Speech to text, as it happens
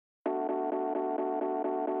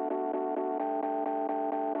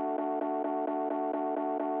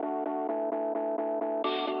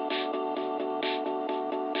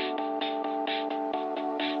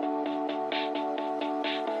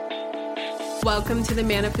Welcome to the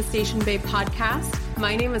Manifestation Babe podcast.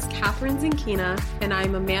 My name is Catherine Zinkina, and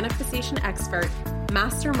I'm a manifestation expert,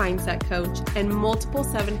 master mindset coach, and multiple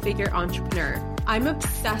seven-figure entrepreneur. I'm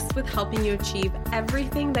obsessed with helping you achieve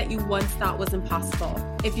everything that you once thought was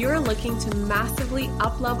impossible. If you're looking to massively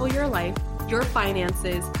up-level your life, your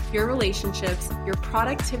finances, your relationships, your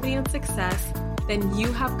productivity and success, then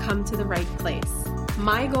you have come to the right place.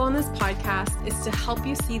 My goal in this podcast is to help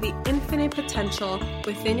you see the infinite potential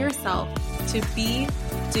within yourself to be,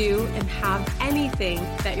 do, and have anything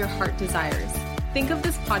that your heart desires. Think of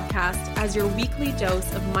this podcast as your weekly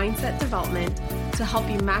dose of mindset development to help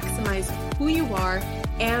you maximize who you are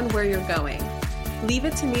and where you're going. Leave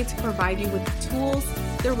it to me to provide you with the tools,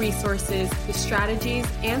 the resources, the strategies,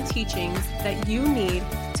 and teachings that you need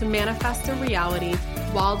to manifest a reality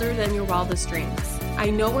wilder than your wildest dreams. I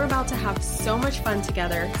know we're about to have so much fun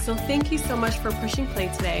together, so thank you so much for pushing play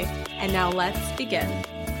today, and now let's begin.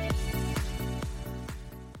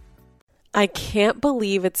 I can't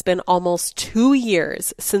believe it's been almost 2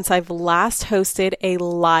 years since I've last hosted a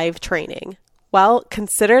live training. Well,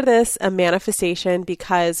 consider this a manifestation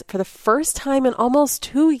because for the first time in almost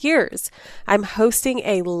 2 years, I'm hosting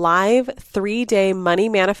a live 3-day money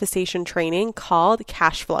manifestation training called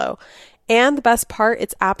Cash Flow. And the best part,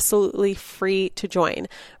 it's absolutely free to join.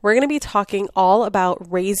 We're going to be talking all about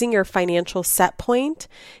raising your financial set point,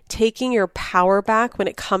 taking your power back when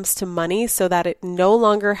it comes to money so that it no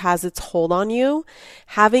longer has its hold on you,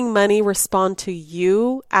 having money respond to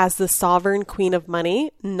you as the sovereign queen of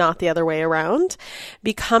money, not the other way around,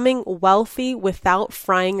 becoming wealthy without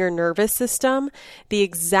frying your nervous system, the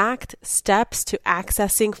exact steps to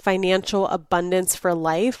accessing financial abundance for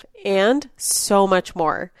life, and so much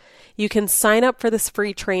more. You can sign up for this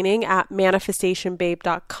free training at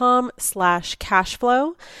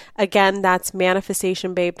manifestationbabe.com/cashflow. Again, that's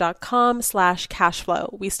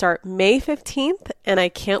manifestationbabe.com/cashflow. We start May 15th, and I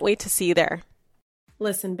can't wait to see you there.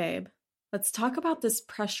 Listen, babe, let's talk about this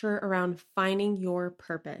pressure around finding your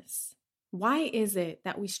purpose. Why is it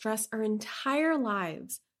that we stress our entire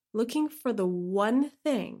lives looking for the one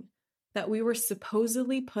thing that we were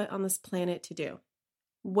supposedly put on this planet to do?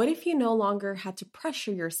 What if you no longer had to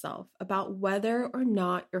pressure yourself about whether or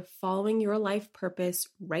not you're following your life purpose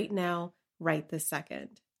right now, right this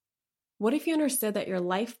second? What if you understood that your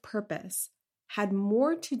life purpose had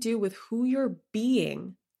more to do with who you're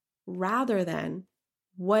being rather than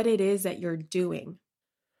what it is that you're doing?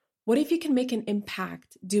 What if you can make an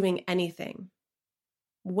impact doing anything?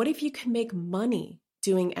 What if you can make money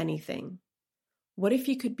doing anything? What if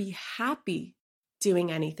you could be happy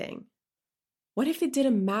doing anything? What if it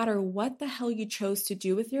didn't matter what the hell you chose to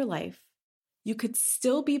do with your life? You could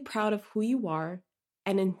still be proud of who you are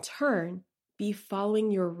and in turn be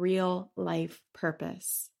following your real life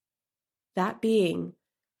purpose. That being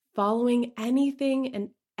following anything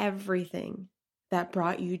and everything that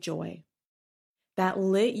brought you joy, that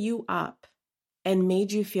lit you up and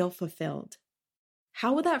made you feel fulfilled.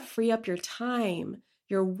 How would that free up your time,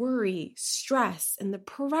 your worry, stress, and the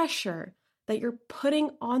pressure that you're putting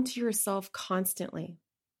onto yourself constantly?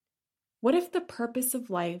 What if the purpose of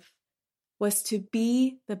life was to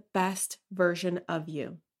be the best version of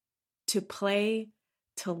you, to play,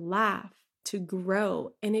 to laugh, to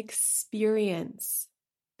grow, and experience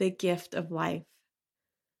the gift of life?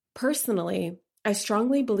 Personally, I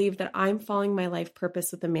strongly believe that I'm following my life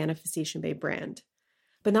purpose with the Manifestation Babe brand,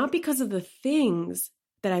 but not because of the things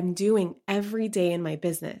that I'm doing every day in my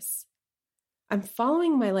business. I'm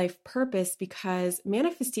following my life purpose because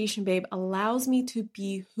Manifestation Babe allows me to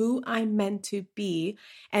be who I'm meant to be,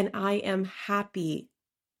 and I am happy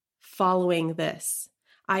following this.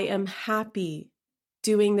 I am happy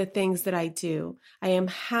doing the things that I do. I am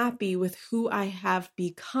happy with who I have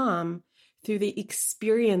become through the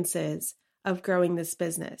experiences of growing this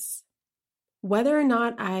business. Whether or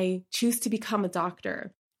not I choose to become a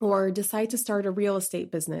doctor or decide to start a real estate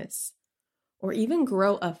business, or even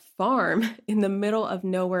grow a farm in the middle of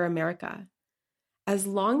nowhere America. As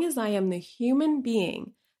long as I am the human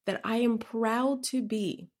being that I am proud to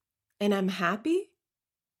be and I'm happy,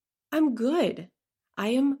 I'm good. I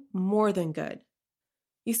am more than good.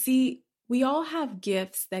 You see, we all have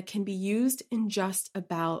gifts that can be used in just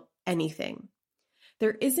about anything.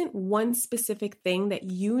 There isn't one specific thing that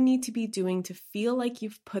you need to be doing to feel like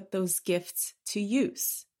you've put those gifts to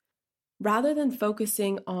use. Rather than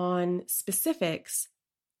focusing on specifics,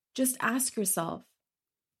 just ask yourself,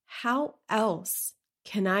 how else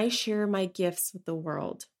can I share my gifts with the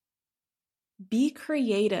world? Be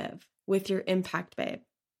creative with your impact, babe.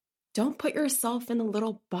 Don't put yourself in a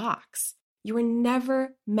little box. You were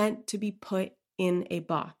never meant to be put in a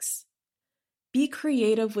box. Be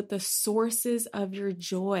creative with the sources of your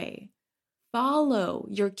joy. Follow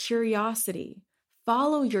your curiosity.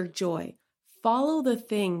 Follow your joy. Follow the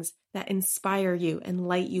things that inspire you and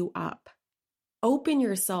light you up. Open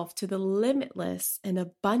yourself to the limitless and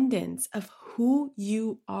abundance of who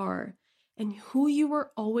you are and who you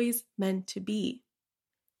were always meant to be.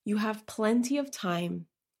 You have plenty of time,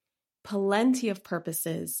 plenty of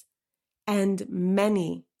purposes, and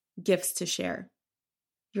many gifts to share.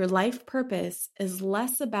 Your life purpose is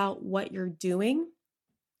less about what you're doing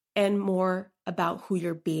and more about who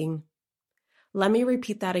you're being. Let me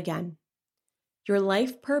repeat that again. Your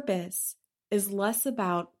life purpose is less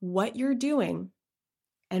about what you're doing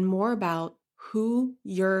and more about who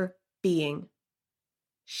you're being.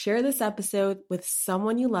 Share this episode with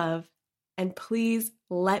someone you love, and please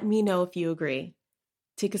let me know if you agree.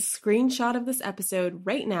 Take a screenshot of this episode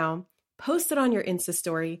right now, post it on your Insta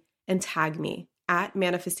story, and tag me at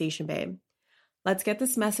Manifestation Babe. Let's get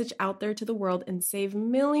this message out there to the world and save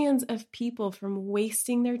millions of people from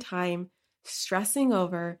wasting their time stressing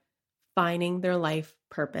over finding their life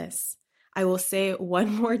purpose. I will say it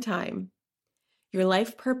one more time. Your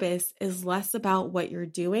life purpose is less about what you're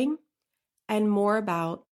doing and more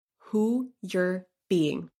about who you're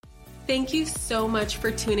being. Thank you so much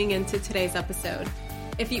for tuning into today's episode.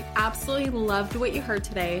 If you absolutely loved what you heard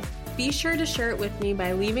today, be sure to share it with me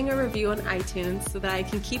by leaving a review on iTunes so that I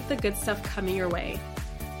can keep the good stuff coming your way.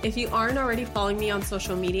 If you aren't already following me on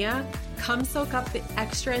social media, come soak up the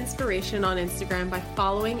extra inspiration on Instagram by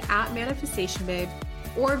following at Manifestation Babe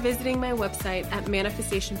or visiting my website at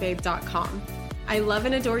manifestationbabe.com. I love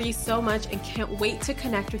and adore you so much and can't wait to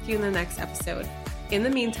connect with you in the next episode. In the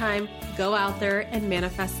meantime, go out there and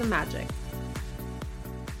manifest some magic.